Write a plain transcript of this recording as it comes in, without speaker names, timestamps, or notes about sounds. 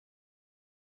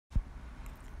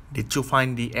Did you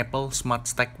find the Apple Smart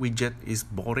Stack widget is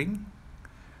boring?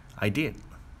 I did.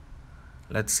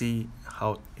 Let's see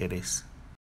how it is.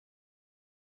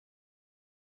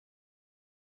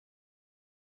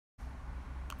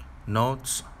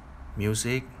 Notes,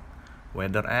 music,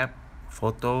 weather app,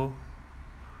 photo,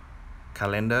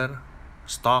 calendar,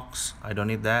 stocks, I don't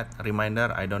need that,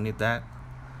 reminder, I don't need that.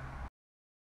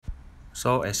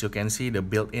 So as you can see, the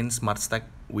built-in Smart Stack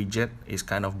widget is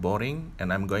kind of boring,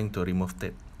 and I'm going to remove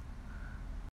it.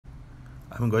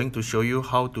 I'm going to show you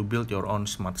how to build your own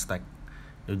Smart Stack.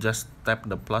 You just tap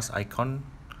the plus icon,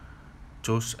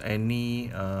 choose any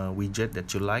widget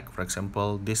that you like, for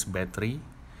example this battery,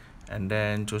 and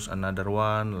then choose another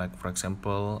one, like for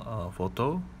example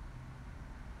photo.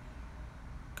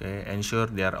 Okay, ensure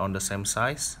they are on the same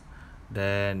size,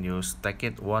 then you stack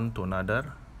it one to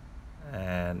another,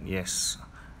 and yes,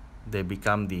 they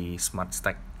become the Smart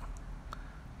Stack,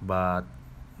 but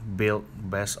built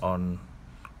based on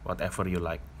whatever you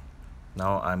like.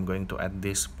 Now I'm going to add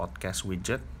this podcast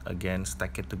widget, again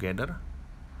stack it together,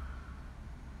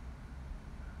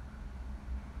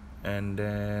 and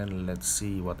then let's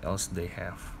see what else they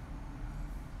have.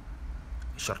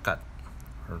 Shortcut.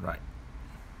 Alright.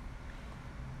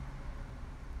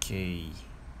 Okay,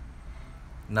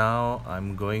 now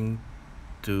I'm going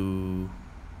to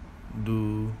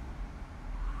do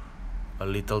a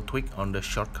little tweak on the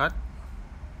shortcut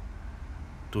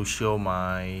to show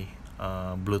my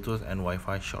Bluetooth and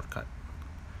Wi-Fi shortcut.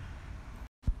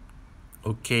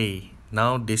 Okay,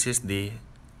 now this is the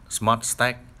Smart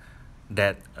Stack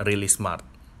that really smart.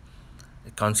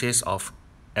 It consists of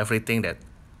everything that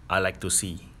I like to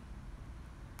see.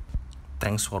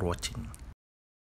 Thanks for watching.